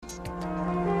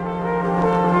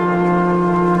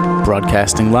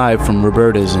Broadcasting live from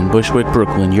Roberta's in Bushwick,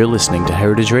 Brooklyn, you're listening to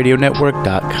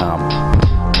HeritageRadioNetwork.com.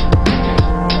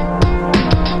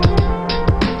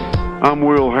 I'm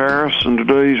Will Harris, and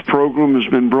today's program has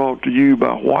been brought to you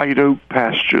by White Oak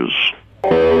Pastures.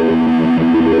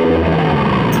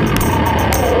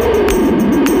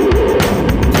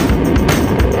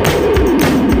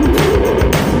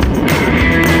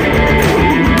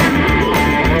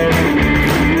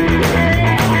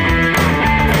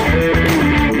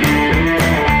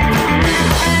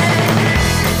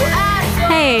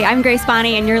 I'm Grace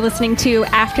Bonney, and you're listening to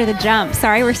After the Jump.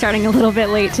 Sorry, we're starting a little bit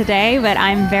late today, but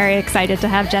I'm very excited to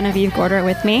have Genevieve Gorder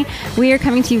with me. We are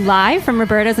coming to you live from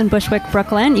Roberta's in Bushwick,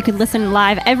 Brooklyn. You can listen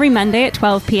live every Monday at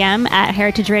 12 p.m. at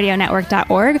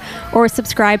heritageradionetwork.org or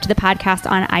subscribe to the podcast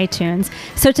on iTunes.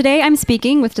 So today I'm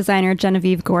speaking with designer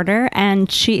Genevieve Gorder,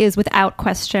 and she is without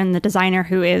question the designer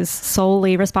who is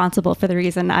solely responsible for the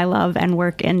reason I love and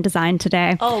work in design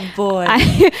today. Oh, boy.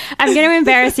 I'm going to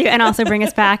embarrass you and also bring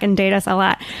us back and date us a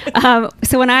lot.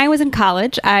 So when I was in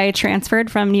college, I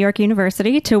transferred from New York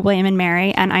University to William &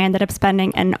 Mary, and I ended up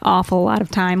spending an awful lot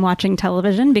of time watching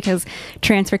television because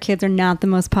transfer kids are not the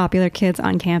most popular kids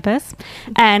on campus.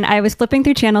 And I was flipping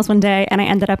through channels one day, and I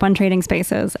ended up on Trading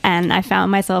Spaces, and I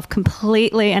found myself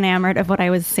completely enamored of what I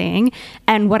was seeing.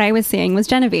 And what I was seeing was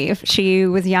Genevieve. She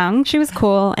was young, she was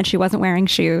cool, and she wasn't wearing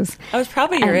shoes. I was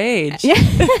probably your age. Yeah.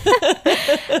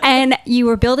 And you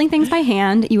were building things by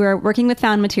hand. You were working with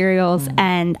found materials,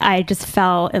 and I just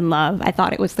fell in love. I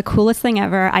thought it was the coolest thing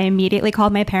ever. I immediately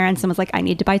called my parents and was like, I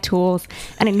need to buy tools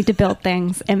and I need to build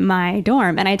things in my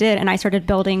dorm. And I did. And I started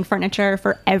building furniture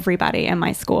for everybody in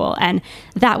my school. And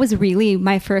that was really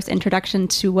my first introduction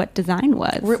to what design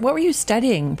was. What were you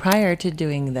studying prior to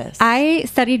doing this? I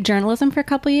studied journalism for a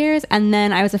couple of years, and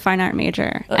then I was a fine art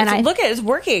major. And look at it, it's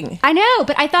working. I know,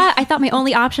 but I thought my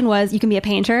only option was you can be a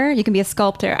painter, you can be a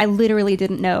sculptor. I literally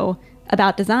didn't know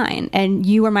about design, and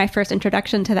you were my first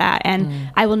introduction to that.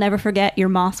 And I will never forget your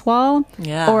moss wall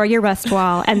or your rust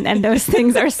wall, and those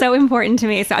things are so important to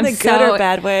me. So I'm in a good or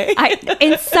bad way.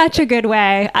 In such a good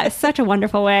way, such a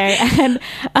wonderful way, and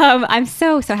I'm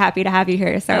so happy to have you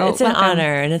here. So it's an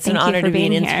honor, and it's an honor to be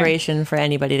an inspiration here for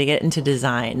anybody to get into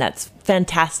design. That's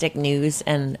fantastic news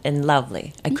and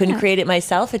lovely. I couldn't create it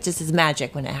myself. It just is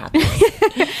magic when it happens.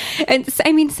 And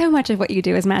I mean, so much of what you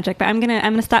do is magic. But I'm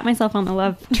gonna stop myself on the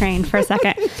love train for a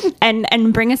second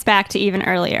and bring us back to even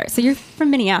earlier. So you're from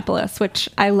Minneapolis, which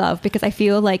I love because I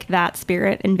feel like that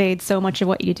spirit invades so much of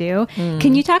what you do.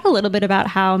 Can you talk a little bit about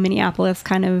how Minneapolis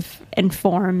kind of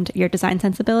informed your design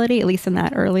sensibility, at least in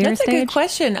that earlier stage? That's a good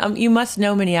question. You must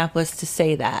know Minneapolis to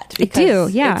say that. I do,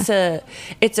 yeah.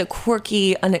 It's a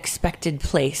quirky, unexpected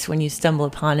place when you stumble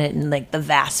upon it in like the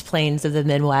vast plains of the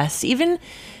Midwest. Even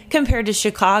compared to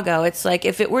Chicago, it's like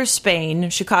if it were Spain,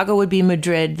 Chicago would be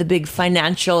Madrid, the big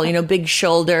financial,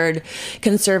 big-shouldered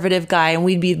conservative guy, and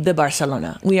we'd be the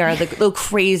Barcelona. We are the little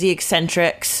crazy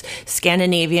eccentrics,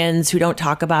 Scandinavians who don't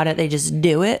talk about it, they just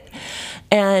do it.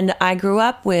 And I grew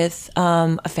up with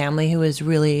a family who was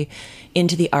really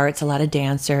into the arts, a lot of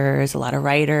dancers, a lot of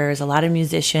writers, a lot of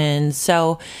musicians.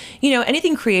 So,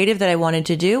 anything creative that I wanted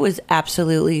to do was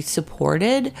absolutely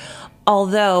supported.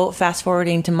 Although, fast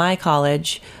forwarding to my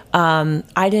college,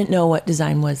 I didn't know what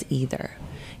design was either.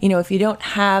 If you don't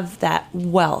have that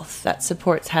wealth that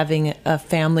supports having a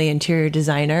family interior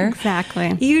designer,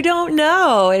 exactly, you don't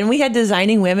know. And we had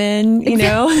designing women,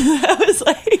 I was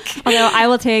like, although I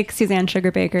will take Suzanne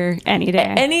Sugarbaker any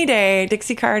day. Any day.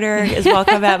 Dixie Carter is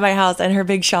welcome at my house and her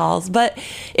big shawls. But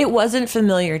it wasn't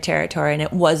familiar territory, and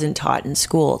it wasn't taught in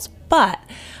schools. But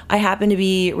I happened to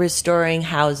be restoring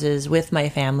houses with my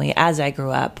family as I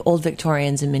grew up, old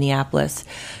Victorians in Minneapolis,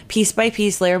 piece by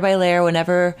piece, layer by layer,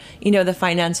 whenever, the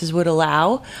finances would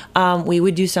allow, we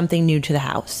would do something new to the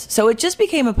house. So it just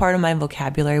became a part of my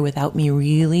vocabulary without me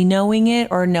really knowing it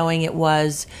or knowing it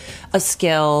was a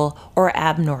skill or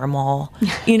abnormal,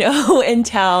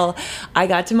 until I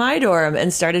got to my dorm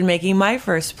and started making my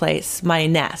first place, my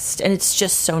nest. And it's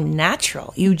just so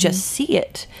natural. You just see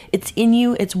it. It's in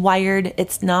you. It's wired.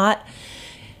 It's not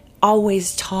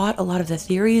always taught. A lot of the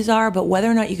theories are, but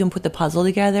whether or not you can put the puzzle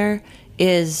together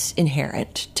is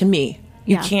inherent to me.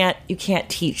 You can't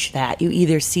teach that. You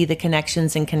either see the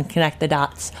connections and can connect the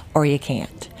dots, or you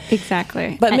can't.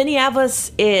 Exactly. But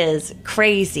Minneapolis is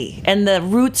crazy, and the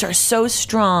roots are so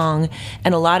strong,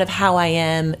 and a lot of how I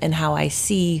am and how I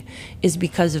see is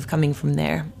because of coming from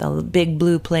there. The big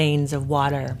blue plains of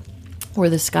water, where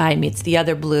the sky meets the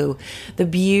other blue,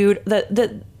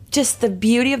 the just the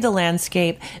beauty of the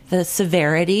landscape, the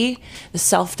severity, the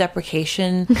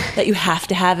self-deprecation that you have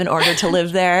to have in order to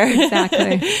live there.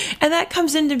 Exactly. And that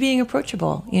comes into being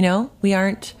approachable, We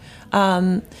aren't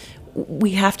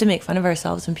We have to make fun of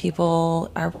ourselves, and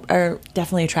people are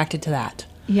definitely attracted to that.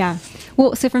 Yeah.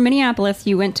 Well, so from Minneapolis,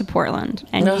 you went to Portland,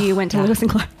 and you went to Lewis and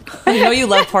Clark. I know you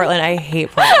love Portland. I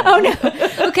hate Portland. Oh,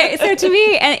 no. Okay, so to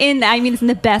me, and I mean, it's in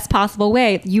the best possible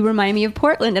way. You remind me of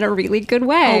Portland in a really good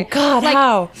way. Oh, God, like,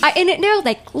 how?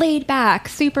 Like laid back,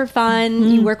 super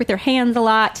fun. You work with your hands a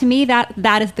lot. To me,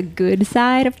 that is the good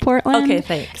side of Portland. Okay,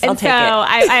 thanks. And I'll take it.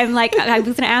 I'm like, I was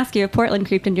going to ask you if Portland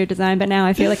creeped into your design, but now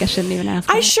I feel like I shouldn't even ask.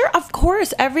 Of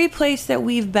course, every place that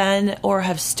we've been or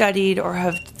have studied or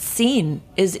have seen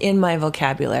is in my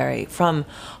vocabulary, from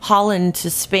Holland to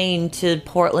Spain to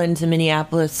Portland to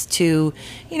Minneapolis to,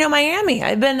 Miami.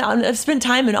 I've spent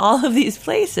time in all of these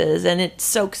places, and it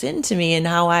soaks into me and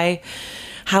how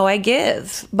I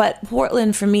give. But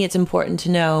Portland, for me, it's important to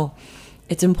know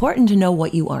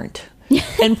what you aren't.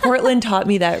 And Portland taught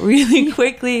me that really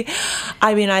quickly.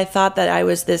 I mean, I thought that I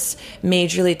was this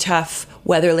majorly tough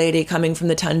weather lady coming from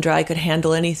the tundra. I could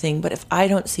handle anything. But if I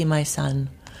don't see my sun,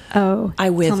 I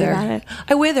wither. Tell me about it.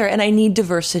 I wither, and I need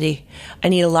diversity. I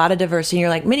need a lot of diversity. And you're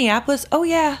like, Minneapolis? Oh,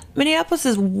 yeah. Minneapolis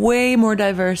is way more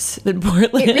diverse than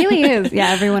Portland. It really is. Yeah,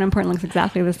 everyone in Portland looks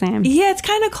exactly the same. Yeah, it's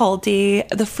kind of culty.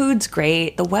 The food's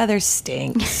great. The weather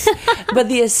stinks. But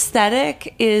the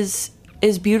aesthetic is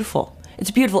beautiful. It's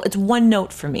beautiful. It's one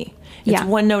note for me. It's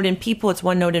one note in people, it's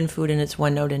one note in food, and it's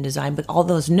one note in design. But all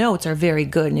those notes are very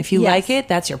good. And if you like it,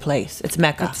 that's your place. It's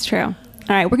Mecca. That's true.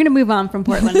 All right, we're going to move on from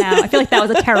Portland now. I feel like that was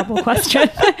a terrible question.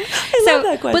 I love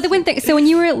that question. But the one thing, so when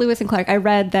you were at Lewis and Clark, I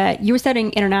read that you were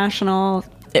studying international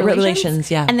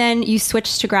relations, yeah. And then you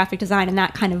switched to graphic design, and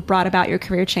that kind of brought about your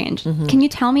career change. Mm-hmm. Can you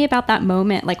tell me about that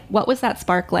moment? Like, what was that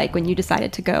spark like when you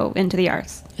decided to go into the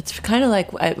arts? It's kind of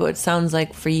like what it sounds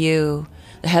like for you.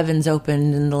 The heavens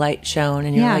opened and the light shone,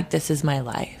 and you're like, this is my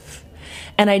life.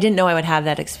 And I didn't know I would have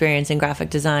that experience in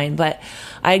graphic design, but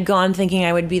I'd gone thinking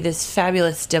I would be this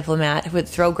fabulous diplomat who would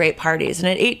throw great parties. And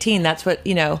at 18, that's what,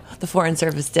 the Foreign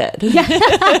Service did. Yeah.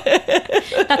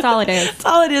 That's all it is. That's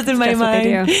all it is in my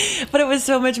mind. What they do. But it was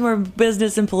so much more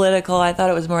business and political. I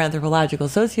thought it was more anthropological,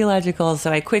 sociological.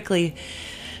 So I quickly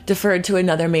deferred to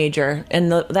another major,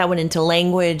 and that went into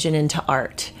language and into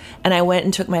art. And I went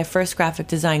and took my first graphic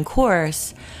design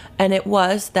course, and it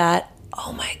was that,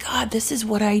 oh my God, this is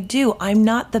what I do. I'm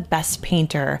not the best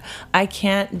painter. I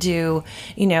can't do,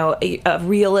 a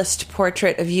realist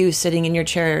portrait of you sitting in your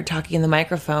chair talking in the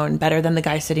microphone better than the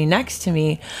guy sitting next to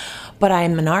me. But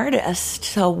I'm an artist,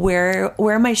 so where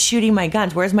am I shooting my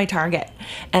guns? Where's my target?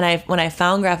 And when I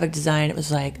found graphic design,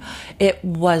 it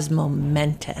was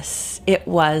momentous. It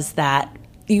was that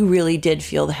you really did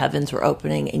feel the heavens were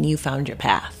opening and you found your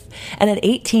path. And at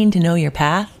 18, to know your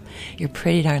path, you're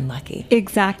pretty darn lucky.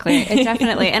 Exactly.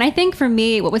 Definitely. And I think for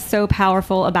me, what was so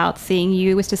powerful about seeing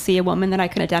you was to see a woman that I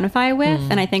could identify with.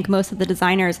 And I think most of the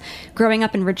designers growing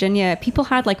up in Virginia, people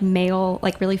had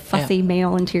really fussy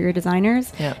male interior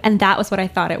designers. Yeah. And that was what I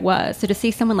thought it was. So to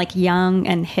see someone like young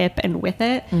and hip and with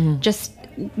it just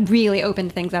really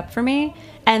opened things up for me.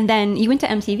 And then you went to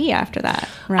MTV after that,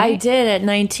 right? I did. At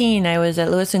 19, I was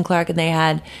at Lewis and Clark, and they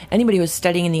had anybody who was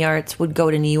studying in the arts would go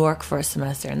to New York for a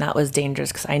semester, and that was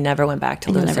dangerous because I never went back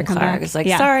to Lewis and Clark. It's like,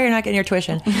 sorry, you're not getting your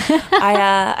tuition.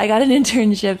 I got an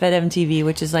internship at MTV,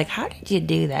 which is like, how did you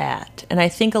do that? And I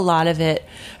think a lot of it,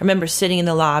 I remember sitting in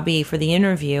the lobby for the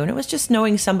interview, and it was just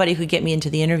knowing somebody who'd get me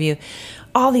into the interview.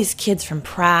 All these kids from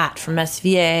Pratt, from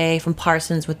SVA, from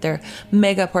Parsons with their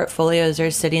mega portfolios are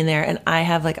sitting there, and I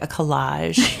have like a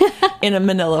collage in a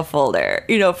manila folder,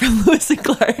 from Lewis and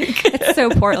Clark. It's so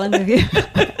Portland of you.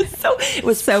 It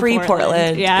was so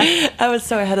pre-Portland. Yeah. I was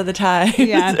so ahead of the times.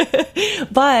 Yeah.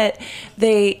 But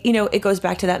it goes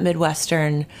back to that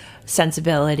Midwestern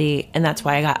sensibility, and that's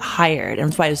why I got hired, and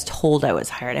that's why I was told I was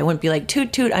hired. I wouldn't be like,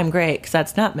 toot toot, I'm great, because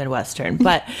that's not Midwestern,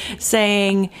 but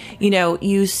saying,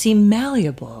 you seem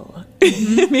malleable.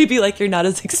 Maybe like you're not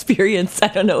as experienced. I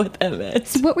don't know what that meant.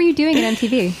 So what were you doing at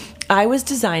MTV? I was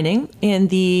designing in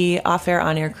the off-air,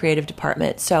 on-air creative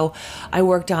department. So I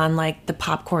worked on like the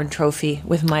popcorn trophy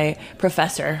with my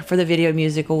professor for the Video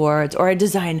Music Awards, or I'd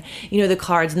design, the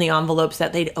cards and the envelopes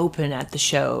that they'd open at the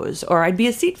shows, or I'd be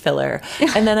a seat filler.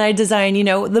 And then I'd design,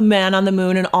 the Man on the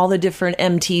Moon and all the different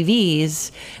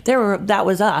MTVs. That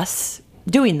was us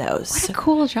doing those. What a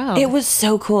cool job. It was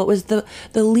so cool. It was the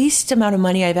least amount of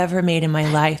money I've ever made in my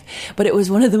life, but it was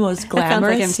one of the most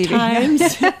glamorous times.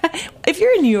 If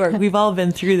you're in New York, we've all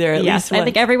been through there at least once. I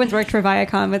think everyone's worked for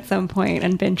Viacom at some point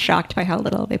and been shocked by how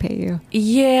little they pay you.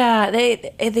 Yeah,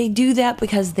 they do that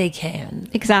because they can.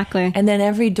 Exactly. And then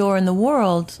every door in the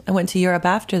world, I went to Europe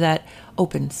after that,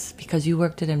 opens because you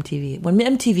worked at MTV. When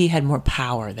MTV had more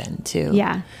power then, too.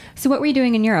 Yeah. So what were you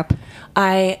doing in Europe?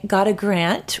 I got a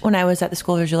grant when I was at the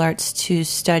School of Visual Arts to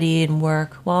study and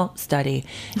work, study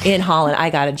in Holland. I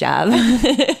got a job.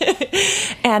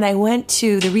 And I went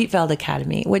to the Rietveld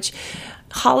Academy, which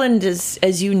Holland is,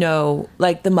 as you know,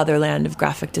 like the motherland of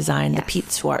graphic design, the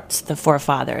Piet Swarts, the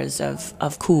forefathers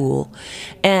of cool,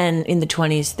 and in the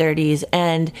 20s, 30s.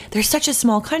 And they're such a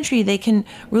small country, they can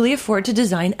really afford to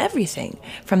design everything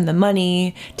from the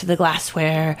money to the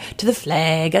glassware to the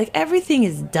flag. Like everything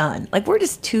is done. Like we're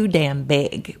just too damn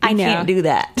big. We can't do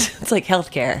that. It's like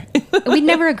healthcare. We'd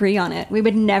never agree on it. We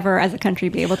would never, as a country,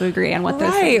 be able to agree on what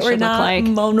those things should look like. We're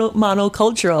not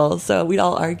monocultural, so we'd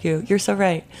all argue. You're so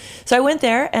right. So I went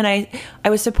there, and I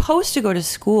was supposed to go to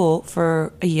school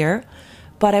for a year,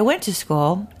 but I went to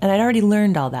school, and I'd already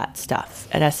learned all that stuff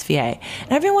at SVA.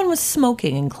 And everyone was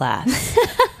smoking in class.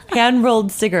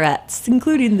 Hand-rolled cigarettes,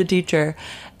 including the teacher,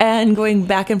 and going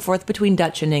back and forth between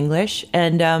Dutch and English.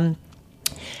 And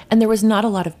there was not a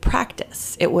lot of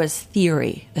practice. It was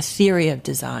theory, the theory of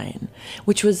design,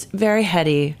 which was very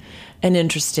heady and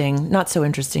interesting. Not so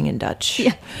interesting in Dutch.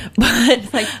 Yeah. But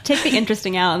it's like, take the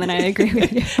interesting out, and then I agree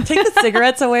with you. Take the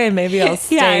cigarettes away, and maybe I'll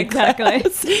stay. Yeah, exactly.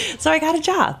 So I got a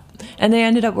job. And I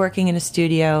ended up working in a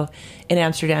studio in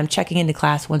Amsterdam, checking into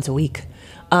class once a week.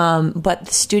 But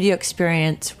the studio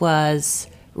experience was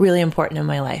really important in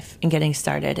my life in getting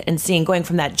started and going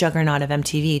from that juggernaut of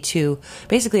MTV to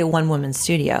basically a one-woman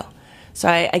studio. So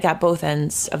I got both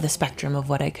ends of the spectrum of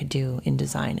what I could do in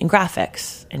design, in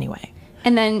graphics anyway.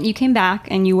 And then you came back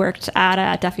and you worked at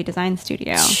a Duffy Design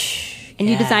Studio. And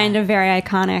you designed a very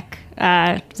iconic,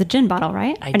 it's a gin bottle,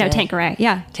 right? No, Tanqueray.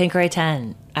 Yeah. Tanqueray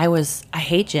 10. I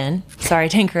hate gin. Sorry,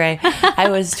 Tanqueray. I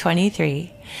was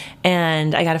 23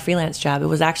 and I got a freelance job. It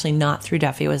was actually not through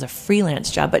Duffy. It was a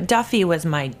freelance job. But Duffy was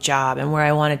my job and where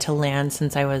I wanted to land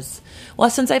since I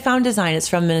found design. It's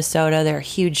from Minnesota. They're a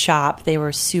huge shop. They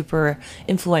were super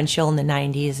influential in the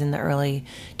 90s and the early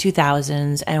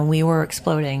 2000s, and we were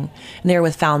exploding. And they were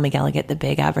with Fallon McElligott, the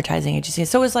big advertising agency.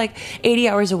 So it was like 80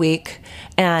 hours a week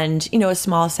and, a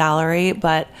small salary,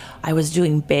 but I was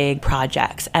doing big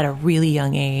projects at a really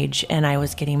young age, and I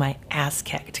was getting my ass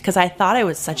kicked because I thought I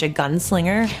was such a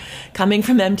gunslinger. Coming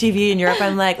from MTV in Europe,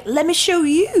 I'm like, let me show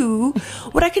you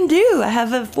what I can do. I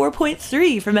have a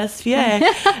 4.3 from SVA.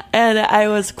 And I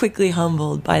was quickly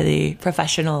humbled by the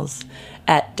professionals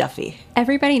at Duffy.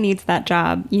 Everybody needs that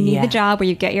job. You need the job where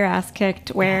you get your ass kicked,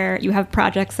 where you have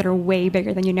projects that are way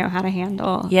bigger than you know how to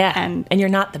handle. Yeah, and you're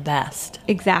not the best.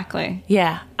 Exactly.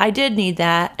 Yeah, I did need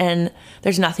that, and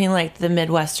there's nothing like the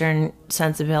Midwestern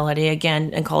sensibility,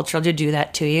 again, and cultural to do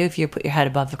that to you. If you put your head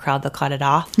above the crowd, they'll cut it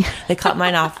off. They cut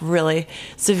mine off really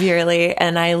severely,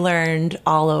 and I learned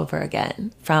all over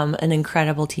again from an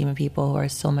incredible team of people who are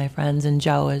still my friends, and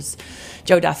Joe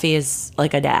Duffy is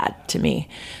like a dad to me.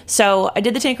 So I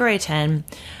did the Tanqueray 10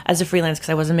 as a freelance because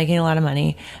I wasn't making a lot of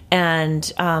money.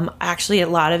 And actually, a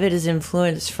lot of it is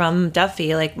influenced from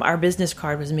Duffy. Like our business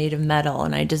card was made of metal,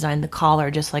 and I designed the collar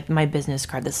just like my business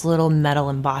card, this little metal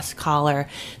embossed collar.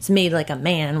 It's made like a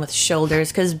man with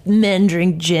shoulders because men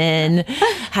drink gin,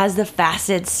 has the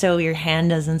facets so your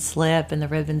hand doesn't slip, and the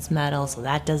ribbon's metal so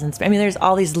that doesn't spin. I mean, there's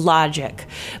all these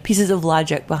pieces of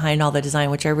logic behind all the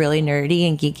design, which are really nerdy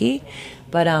and geeky.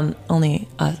 But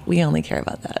we only care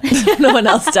about that. No one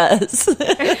else does.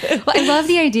 Well, I love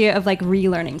the idea of like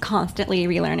relearning, constantly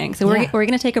relearning. So we're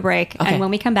going to take a break. Okay. And when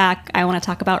we come back, I want to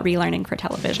talk about relearning for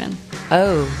television.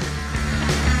 Oh.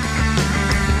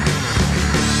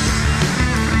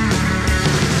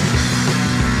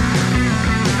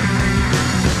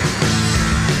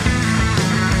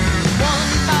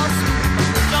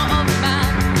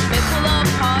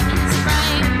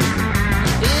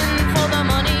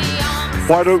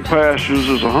 White Oak Pastures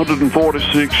is a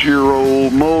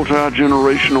 146-year-old,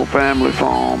 multi-generational family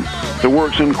farm that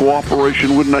works in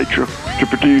cooperation with nature to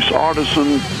produce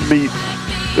artisan meat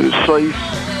that is safe,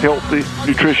 healthy,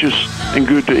 nutritious, and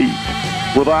good to eat.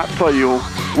 Without fail,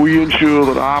 we ensure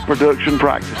that our production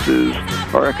practices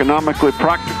are economically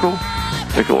practical,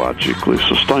 ecologically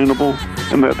sustainable,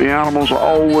 and that the animals are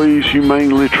always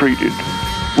humanely treated.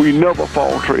 We never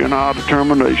falter in our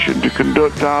determination to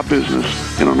conduct our business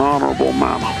in an honorable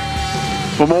manner.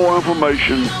 For more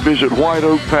information, visit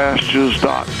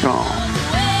whiteoakpastures.com.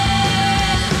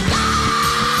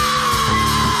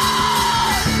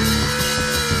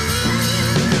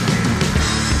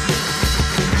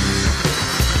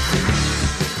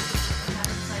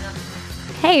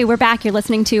 Hey, we're back. You're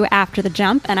listening to After the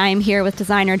Jump, and I am here with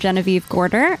designer Genevieve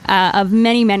Gorder of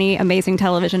many, many amazing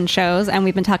television shows, and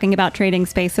we've been talking about Trading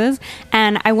Spaces.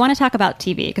 And I want to talk about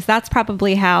TV, because that's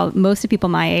probably how most of people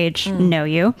my age know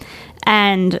you.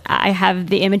 And I have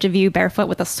the image of you barefoot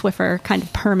with a Swiffer kind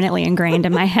of permanently ingrained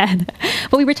in my head.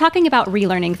 But we were talking about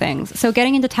relearning things. So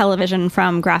getting into television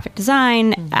from graphic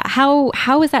design, how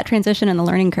was that transition in the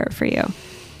learning curve for you?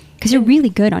 Because you're really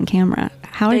good on camera.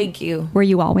 Thank you. Were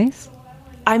you always?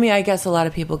 I mean, I guess a lot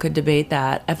of people could debate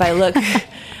that. If I look,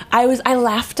 I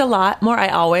laughed a lot more. I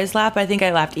always laugh. I think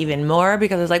I laughed even more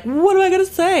because I was like, what am I going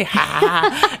to say?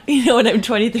 When I'm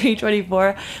 23,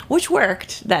 24, which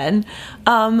worked then.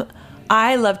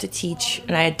 I love to teach,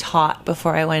 and I had taught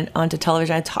before I went onto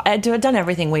television. I had done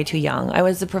everything way too young. I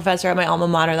was the professor at my alma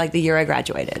mater like the year I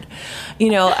graduated.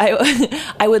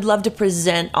 I would love to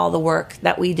present all the work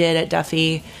that we did at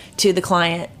Duffy to the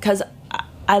client because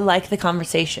I like the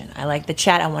conversation. I like the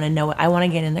chat. I want to know. I want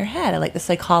to get in their head. I like the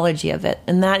psychology of it.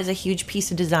 And that is a huge piece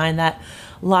of design that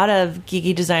a lot of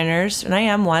geeky designers, and I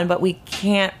am one, but we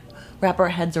can't wrap our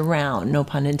heads around, no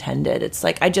pun intended. It's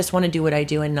like, I just want to do what I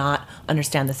do and not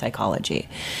understand the psychology.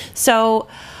 So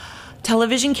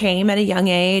television came at a young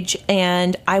age,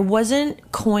 and I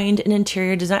wasn't coined an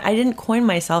interior designer. I didn't coin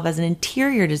myself as an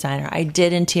interior designer. I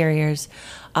did interiors.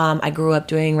 I grew up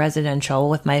doing residential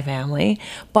with my family,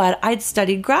 but I'd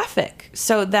studied graphic.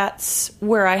 So that's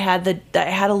where I had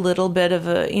a little bit of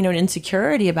an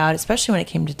insecurity about it, especially when it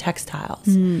came to textiles.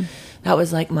 That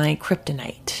was like my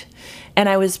kryptonite. And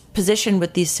I was positioned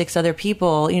with these 6 other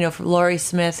people, for Laurie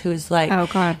Smith, who's like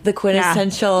the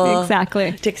quintessential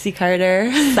exactly Dixie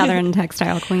Carter. Southern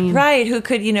textile queen. Right, who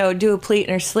could, do a pleat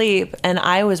in her sleep. And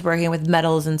I was working with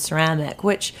metals and ceramic,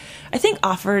 which I think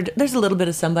there's a little bit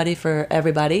of somebody for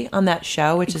everybody on that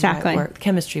show, which is why it worked.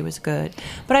 Chemistry was good.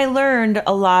 But I learned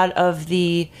a lot of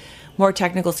the more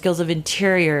technical skills of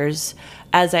interiors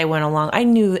as I went along. I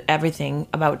knew everything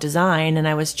about design and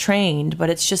I was trained, but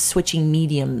it's just switching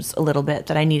mediums a little bit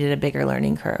that I needed a bigger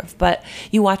learning curve. But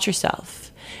you watch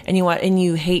yourself and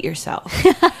you hate yourself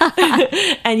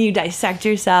and you dissect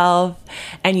yourself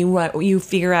and you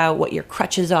figure out what your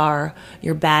crutches are,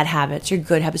 your bad habits, your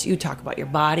good habits. You talk about your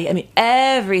body. I mean,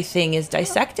 everything is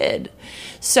dissected.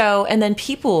 So, and then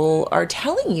people are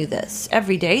telling you this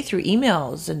every day through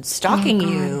emails and stalking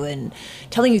you and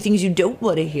telling you things you don't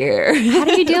want to hear. How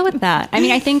do you deal with that? I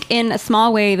mean, I think in a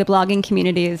small way, the blogging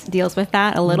community deals with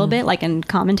that a little bit, like in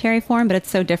commentary form, but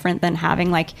it's so different than having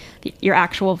like your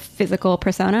actual physical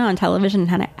persona on television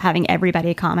and having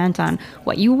everybody comment on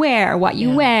what you wear, what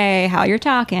you weigh, how you're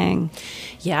talking.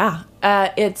 Yeah.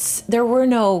 There were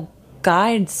no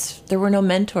guides. There were no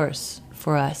mentors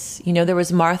for us. There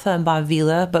was Martha and Bob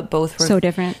Vila, but both were so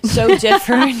different.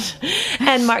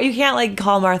 And you can't like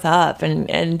call Martha up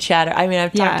and chat. I mean,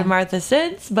 I've talked to Martha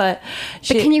since, but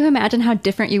can you imagine how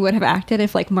different you would have acted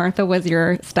if like Martha was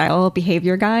your style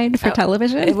behavior guide for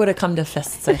television? It would have come to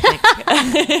fists, I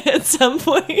think, at some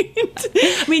point.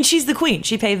 I mean, she's the queen.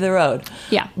 She paved the road.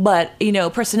 Yeah. But,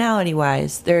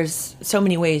 personality-wise, there's so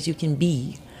many ways you can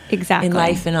be in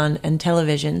life and on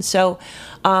television. So,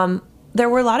 there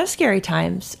were a lot of scary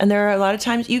times, and there are a lot of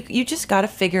times you just got to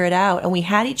figure it out. And we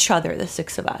had each other, the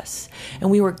 6 of us, and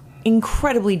we were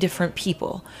incredibly different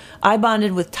people. I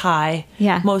bonded with Ty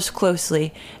most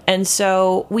closely, and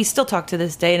so we still talk to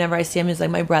this day. Whenever I see him, he's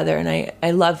like my brother, and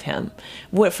I love him.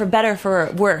 For better,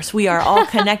 for worse, we are all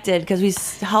connected because we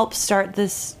helped start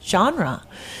this genre.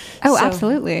 Oh, so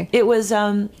absolutely. It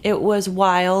was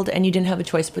wild, and you didn't have a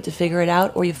choice but to figure it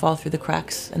out, or you fall through the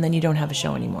cracks, and then you don't have a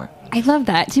show anymore. I love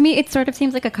that. To me, it sort of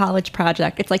seems like a college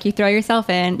project. It's like you throw yourself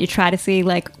in, you try to see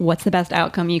like what's the best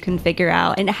outcome you can figure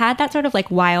out. And it had that sort of like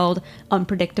wild,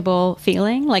 unpredictable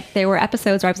feeling. Like there were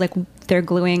episodes where I was like, they're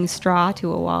gluing straw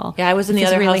to a wall. Yeah, I was in the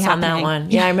other really house on that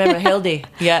one. Yeah, I remember Hildy.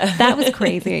 Yeah. That was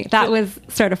crazy. That was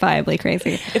certifiably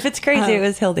crazy. If it's crazy, it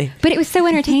was Hildy. But it was so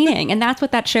entertaining. And that's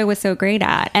what that show was so great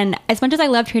at. And as much as I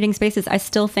love Trading Spaces, I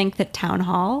still think that Town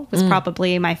Hall was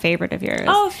probably my favorite of yours.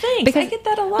 Oh, thanks. Because, I get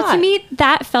that a lot. Well, to me,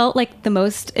 that felt like the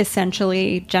most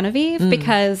essentially Genevieve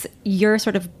because your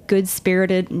sort of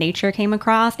good-spirited nature came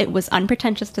across. It was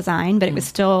unpretentious design, but it was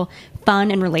still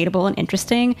fun and relatable and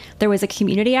interesting. There was a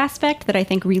community aspect that I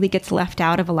think really gets left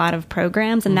out of a lot of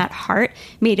programs, and that heart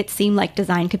made it seem like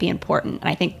design could be important. And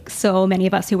I think so many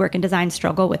of us who work in design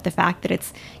struggle with the fact that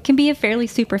it can be a fairly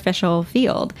superficial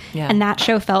field. Yeah. And that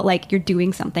show felt like you're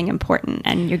doing something important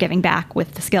and you're giving back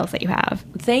with the skills that you have.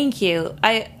 Thank you.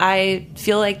 I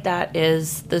feel like that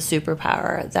is the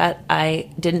superpower that I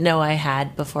didn't know I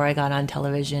had before I got on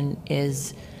television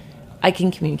is I can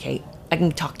communicate. I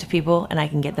can talk to people and I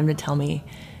can get them to tell me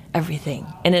everything.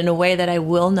 And in a way that I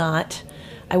will not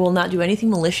do anything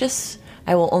malicious.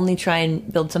 I will only try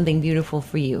and build something beautiful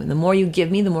for you. And the more you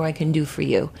give me, the more I can do for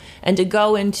you. And to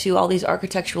go into all these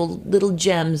architectural little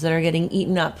gems that are getting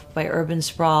eaten up by urban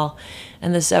sprawl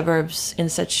and the suburbs in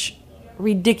such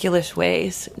ridiculous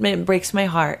ways, it breaks my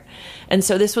heart. And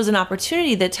so this was an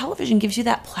opportunity that television gives you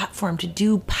that platform to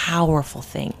do powerful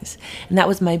things. And that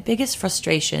was my biggest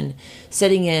frustration,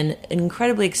 sitting in an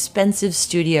incredibly expensive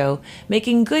studio,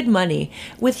 making good money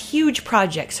with huge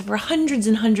projects for hundreds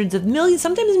and hundreds of millions,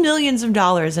 sometimes millions of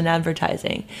dollars in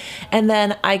advertising. And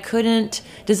then I couldn't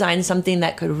design something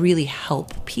that could really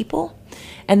help people.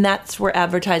 And that's where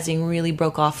advertising really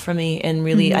broke off for me, and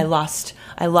really I lost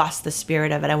the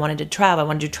spirit of it. I wanted to travel. I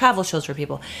wanted to do travel shows for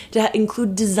people. To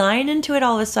include design into it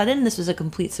all of a sudden, this was a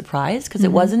complete surprise because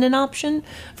it wasn't an option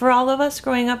for all of us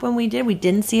growing up when we did. We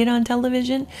didn't see it on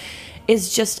television.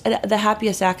 It's just the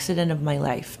happiest accident of my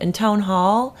life. And Town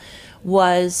Hall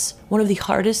was one of the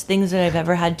hardest things that I've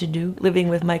ever had to do, living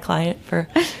with my client for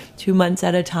 2 months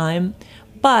at a time.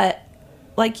 But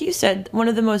like you said, one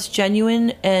of the most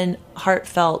genuine and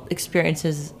heartfelt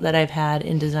experiences that I've had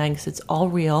in design, because it's all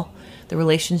real. The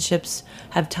relationships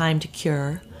have time to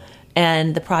cure,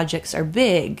 and the projects are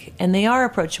big, and they are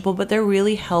approachable, but they're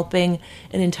really helping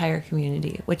an entire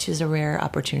community, which is a rare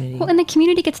opportunity. Well, and the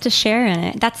community gets to share in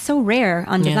it. That's so rare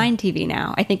on design TV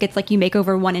now. I think it's like you make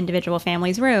over one individual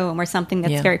family's room or something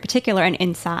that's very particular and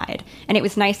inside. And it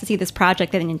was nice to see this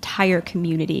project that an entire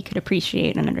community could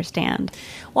appreciate and understand.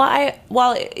 Well,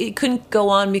 while it couldn't go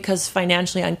on because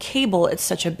financially on cable, it's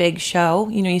such a big show.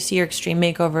 You know, you see your Extreme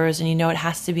Makeovers and you know it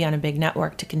has to be on a big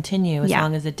network to continue as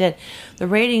long as it did. The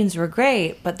ratings were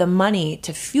great, but the money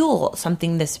to fuel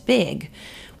something this big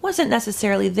wasn't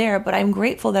necessarily there. But I'm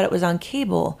grateful that it was on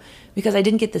cable because I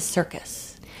didn't get the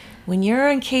circus. When you're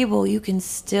on cable, you can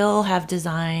still have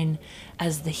design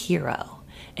as the hero.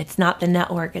 It's not the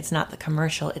network, it's not the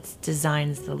commercial, it's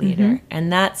design's the leader.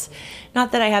 And that's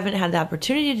not that I haven't had the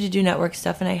opportunity to do network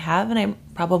stuff, and I have, and I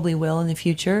probably will in the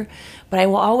future, but I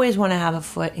will always want to have a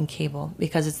foot in cable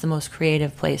because it's the most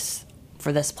creative place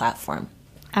for this platform.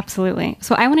 Absolutely.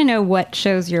 So I want to know what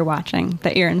shows you're watching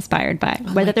that you're inspired by,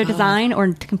 whether they're design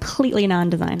or completely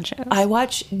non-design shows. I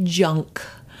watch junk.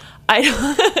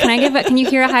 Can you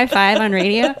hear a high five on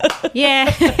radio? Yeah.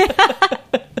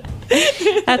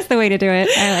 That's the way to do it.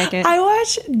 I like it. I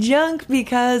watch junk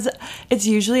because it's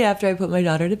usually after I put my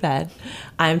daughter to bed.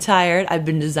 I'm tired. I've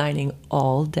been designing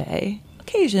all day.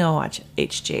 Occasionally I'll watch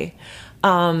HG.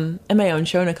 And my own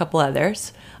show and a couple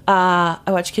others. I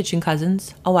watch Kitchen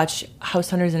Cousins. I'll watch House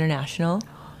Hunters International.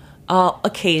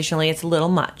 Occasionally, it's a little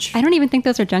much. I don't even think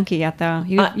those are junky yet, though.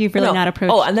 You've really not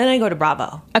approached. Oh, and then I go to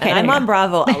Bravo. Okay, I'm on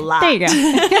Bravo a lot. There you go.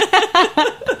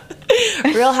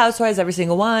 Real Housewives, every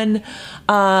single one.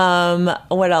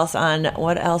 What else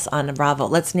on Bravo?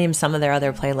 Let's name some of their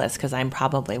other playlists because I'm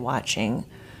probably watching.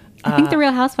 I think the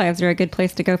Real Housewives are a good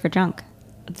place to go for junk.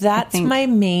 That's my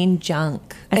main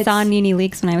junk. I saw Nene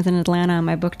Leakes when I was in Atlanta on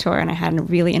my book tour, and I had a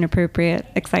really inappropriate,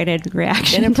 excited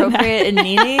reaction. Inappropriate in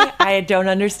Nene? I don't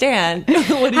understand.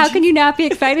 How can you not be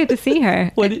excited to see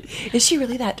her? Is she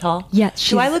really that tall? Yes.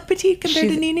 Do I look petite compared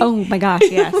to Nene? Oh my gosh,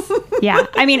 yes. Yeah.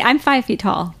 I mean, I'm 5 feet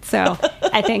tall, so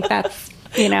I think that's,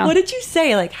 What did you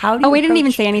say? Like, how do you we didn't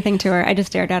even say anything to her. I just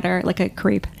stared at her like a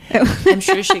creep. I'm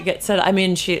sure she gets it. I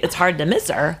mean, it's hard to miss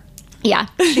her. Yeah,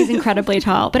 she's incredibly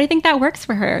tall, but I think that works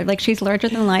for her. Like, she's larger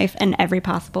than life in every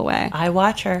possible way. I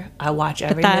watch her. I watch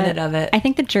every minute of it. I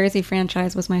think the Jersey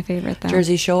franchise was my favorite, though.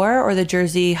 Jersey Shore or the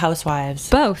Jersey Housewives?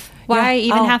 Both. Why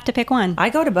even have to pick one? I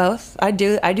go to both. I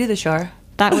do the Shore.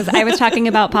 I was talking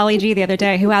about Pauly G the other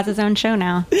day, who has his own show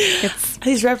now.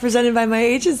 He's represented by my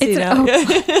agency now.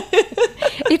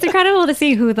 It's incredible to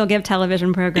see who they'll give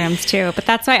television programs to, but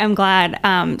that's why I'm glad.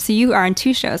 So you are on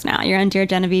 2 shows now. You're on Dear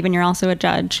Genevieve, and you're also a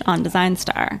judge on Design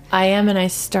Star. I am, and I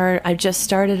just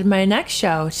started my next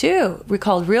show too. We're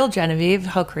called Real Genevieve.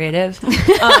 How creative!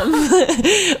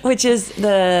 Which is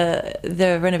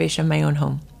the renovation of my own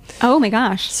home. Oh my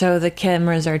gosh. So the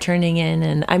cameras are turning in,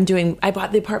 and I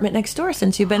bought the apartment next door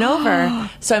since you've been over.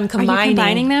 So I'm combining. Are you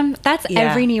combining them? That's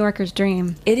every New Yorker's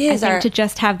dream. It is. I think to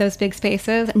just have those big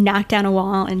spaces, knock down a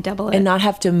wall and double it. And not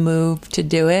have to move to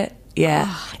do it.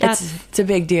 Yeah. It's a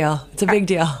big deal. It's a big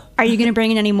deal. Are you going to bring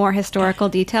in any more historical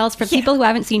details? For people who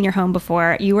haven't seen your home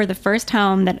before, you were the first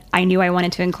home that I knew I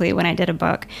wanted to include when I did a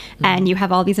book. And you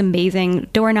have all these amazing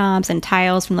doorknobs and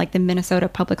tiles from like the Minnesota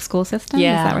public school system. Is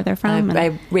that where they're from?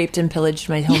 I raped and pillaged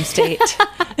my home state.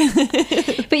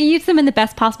 But you used them in the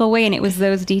best possible way, and it was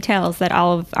those details that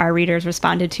all of our readers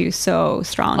responded to so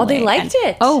strongly. Oh, they liked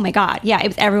it. Oh my God.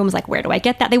 Yeah. Everyone was like, where do I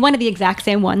get that? They wanted the exact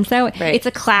same ones though. Right. It's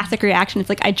a classic reaction. It's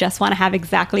like, I just want to have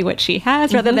exactly what she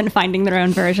has rather than finding their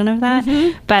own version of that.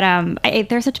 But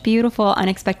there's such beautiful,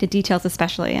 unexpected details,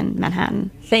 especially in Manhattan.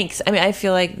 Thanks. I mean, I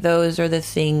feel like those are the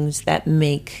things that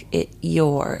make it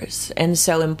yours. And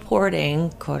so importing,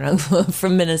 quote unquote,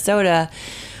 from Minnesota,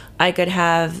 I could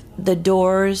have the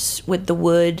doors with the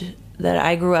wood that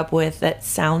I grew up with that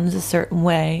sounds a certain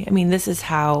way. I mean, this is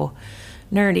how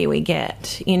nerdy we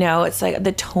get. You know, it's like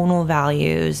the tonal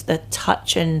values, the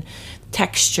touch and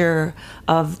texture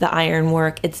of the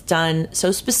ironwork. It's done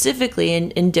so specifically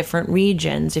in different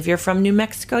regions. If you're from New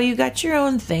Mexico, you got your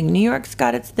own thing. New York's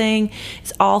got its thing.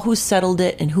 It's all who settled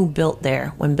it and who built there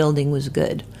when building was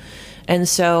good. And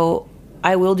so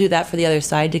I will do that for the other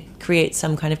side to create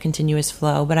some kind of continuous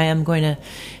flow, but I am going to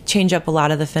change up a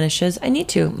lot of the finishes. I need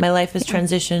to. My life has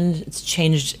transitioned. It's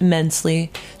changed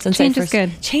immensely since Change is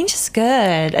good. Change is good.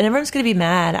 And everyone's going to be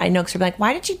mad. I know, because they're like,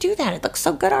 why did you do that? It looks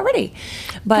so good already.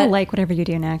 But I'll like whatever you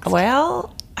do next.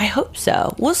 Well, I hope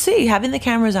so. We'll see. Having the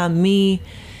cameras on me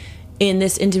in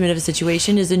this intimate of a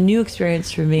situation is a new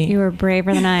experience for me. You are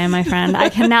braver than I am, my friend. I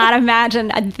cannot imagine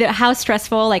how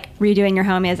stressful like redoing your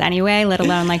home is anyway, let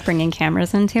alone like bringing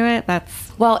cameras into it.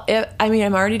 Well,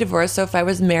 I'm already divorced, so if I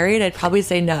was married, I'd probably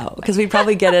say no, because we'd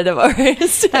probably get a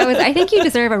divorce. I think you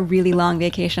deserve a really long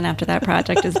vacation after that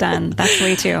project is done. That's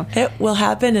way too. It will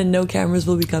happen, and no cameras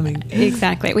will be coming.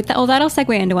 Exactly. That'll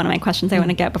segue into one of my questions I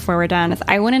want to get before we're done. Is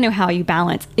I want to know how you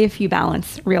balance, if you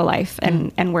balance real life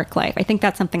and work life. I think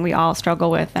that's something we all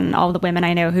struggle with, and all the women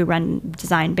I know who run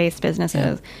design-based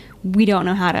businesses. We don't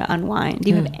know how to unwind.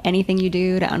 Do you have anything you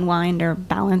do to unwind or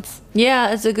balance? Yeah,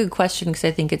 that's a good question, because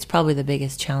I think it's probably the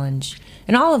biggest challenge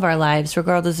in all of our lives,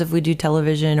 regardless if we do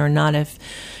television or not, if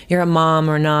you're a mom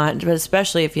or not, but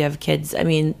especially if you have kids. I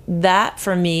mean, that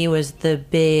for me was the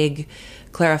big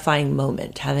clarifying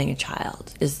moment, having a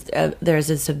child, is there's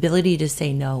this ability to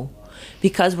say no,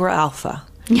 because we're alpha.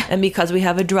 Yeah. And because we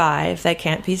have a drive that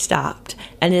can't be stopped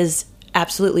and is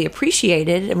absolutely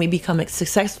appreciated, and we become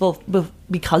successful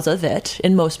because of it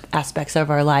in most aspects of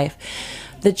our life.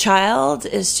 The child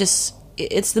is just,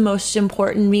 it's the most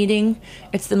important meeting.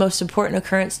 It's the most important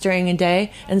occurrence during a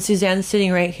day. And Suzanne's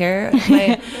sitting right here,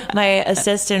 my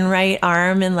assistant right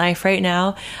arm in life right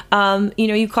now.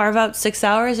 You carve out 6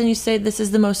 hours and you say, this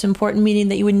is the most important meeting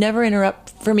that you would never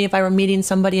interrupt for me if I were meeting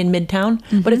somebody in Midtown.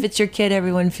 Mm-hmm. But if it's your kid,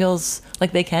 everyone feels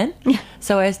like they can. Yeah.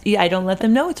 So I don't let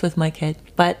them know it's with my kid.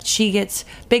 But she gets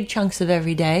big chunks of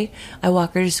every day. I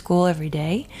walk her to school every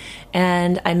day.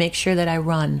 And I make sure that I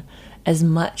run as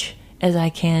much as I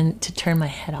can to turn my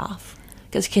head off.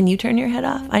 Because can you turn your head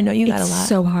off? I know you got a lot. It's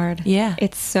so hard. Yeah.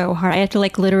 It's so hard. I have to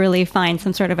literally find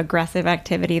some sort of aggressive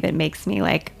activity that makes me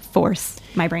force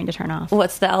my brain to turn off.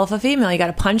 What's the alpha female? You got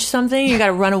to punch something. You got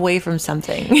to run away from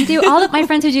something. All of my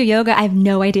friends who do yoga, I have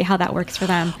no idea how that works for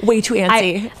them. Way too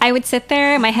antsy. I would sit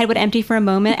there, my head would empty for a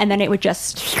moment, and then it would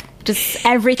just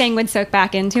everything would soak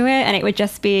back into it, and it would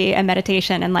just be a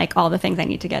meditation and all the things I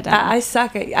need to get done. I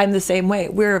suck. I'm the same way.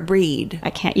 We're a breed.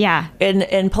 I can't. Yeah. And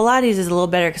Pilates is a little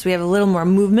better because we have a little more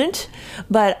movement,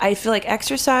 but I feel like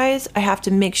exercise, I have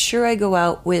to make sure I go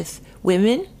out with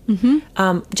women.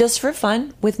 Mm-hmm. Just for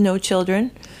fun, with no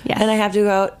children. Yes. And I have to go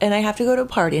out, and I have to go to a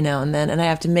party now and then, and I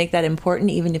have to make that important,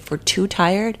 even if we're too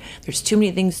tired. There's too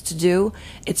many things to do.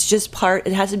 It's just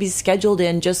it has to be scheduled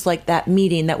in, just like that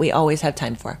meeting that we always have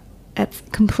time for. That's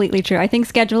completely true. I think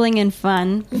scheduling and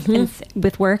fun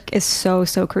with work is so,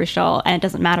 so crucial. And it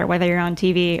doesn't matter whether you're on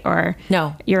TV or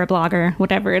you're a blogger,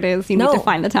 whatever it is, you need to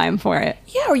find the time for it.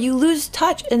 Yeah, or you lose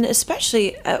touch. And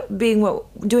especially doing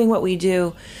what we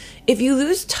do, if you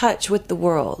lose touch with the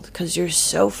world because you're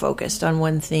so focused on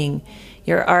one thing,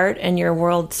 your art and your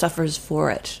world suffers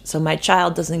for it. So my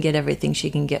child doesn't get everything she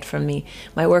can get from me.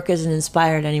 My work isn't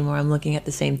inspired anymore. I'm looking at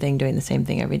the same thing, doing the same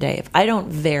thing every day. If I don't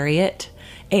vary it,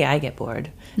 A, I get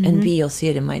bored, and B, you'll see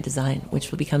it in my design,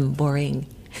 which will become boring.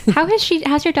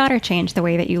 How's your daughter changed the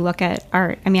way that you look at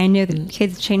art? I mean, I know that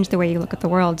kids change the way you look at the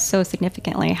world so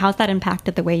significantly. How's that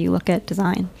impacted the way you look at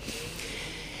design?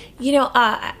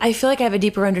 I feel like I have a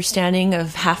deeper understanding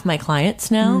of half my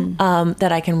clients now,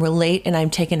 that I can relate and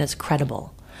I'm taken as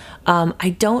credible.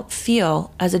 I don't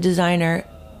feel as a designer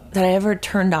that I ever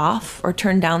turned off or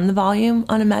turned down the volume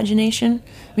on imagination.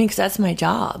 I mean, because that's my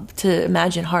job, to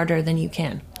imagine harder than you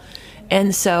can.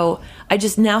 And so I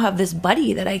just now have this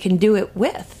buddy that I can do it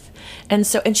with. And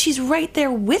she's right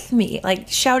there with me, like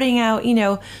shouting out,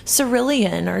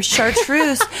 Cerulean or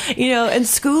Chartreuse, and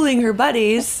schooling her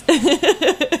buddies.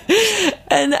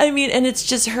 And it's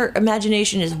just, her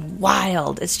imagination is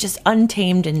wild. It's just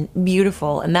untamed and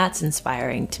beautiful. And that's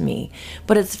inspiring to me.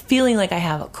 But it's feeling like I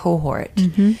have a cohort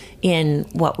in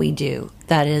what we do.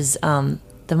 That is the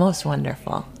most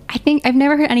wonderful. I think I've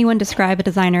never heard anyone describe a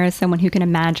designer as someone who can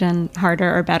imagine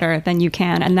harder or better than you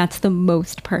can. And that's the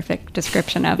most perfect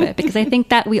description of it, because I think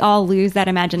that we all lose that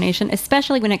imagination,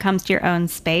 especially when it comes to your own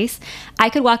space. I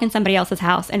could walk in somebody else's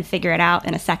house and figure it out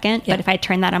in a second. Yeah. But if I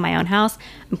turn that on my own house,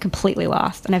 I'm completely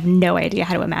lost and I have no idea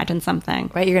how to imagine something.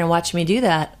 Right. You're going to watch me do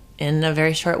that in a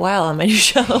very short while on my new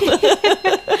show.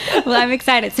 Well, I'm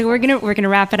excited. So we're gonna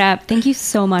wrap it up. Thank you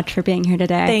so much for being here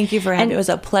today. Thank you for having me. It was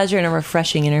a pleasure and a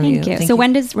refreshing interview. Thank you. So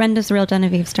when does Real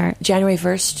Genevieve start? January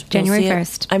 1st. January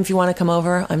 1st. If you want to come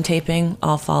over, I'm taping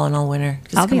all fall and all winter.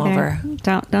 I'll be there.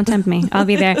 Don't tempt me. I'll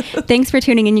be there. Thanks for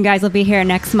tuning in. You guys will be here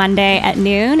next Monday at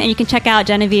noon, and you can check out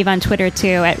Genevieve on Twitter too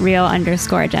at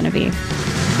real_Genevieve.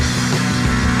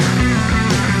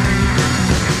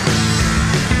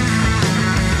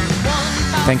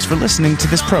 Thanks for listening to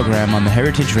this program on the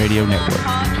Heritage Radio Network.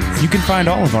 You can find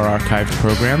all of our archived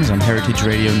programs on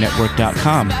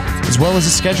heritageradionetwork.com, as well as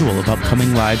a schedule of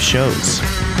upcoming live shows.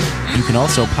 You can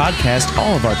also podcast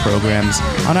all of our programs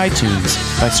on iTunes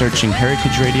by searching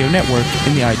Heritage Radio Network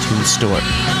in the iTunes Store.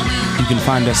 You can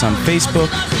find us on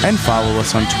Facebook and follow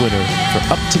us on Twitter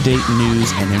for up-to-date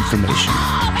news and information.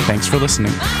 Thanks for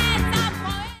listening.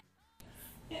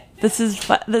 This is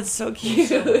fun. That's so cute.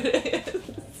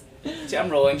 See, I'm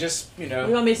rolling, just, You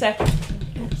want me to say?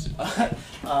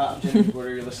 I'm Genevieve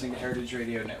Gorder, you're listening to Heritage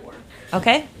Radio Network.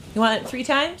 Okay. You want it 3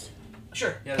 times?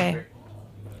 Sure. Yeah, okay.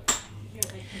 That's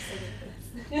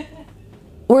great.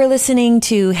 We're listening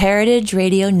to Heritage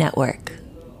Radio Network.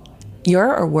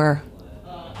 You're or were?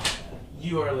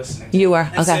 You are listening. You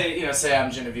are, and okay. Say I'm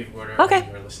Genevieve Gorder. Okay.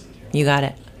 You are listening to. You got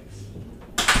it.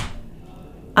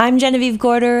 I'm Genevieve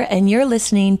Gorder, and you're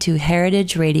listening to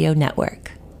Heritage Radio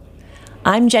Network.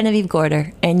 I'm Genevieve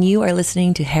Gorder, and you are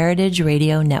listening to Heritage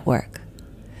Radio Network.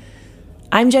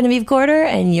 I'm Genevieve Gorder,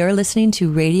 and you're listening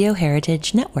to Radio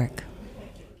Heritage Network.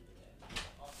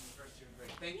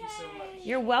 Thank you so much.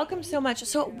 You're welcome so much.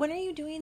 So when are you doing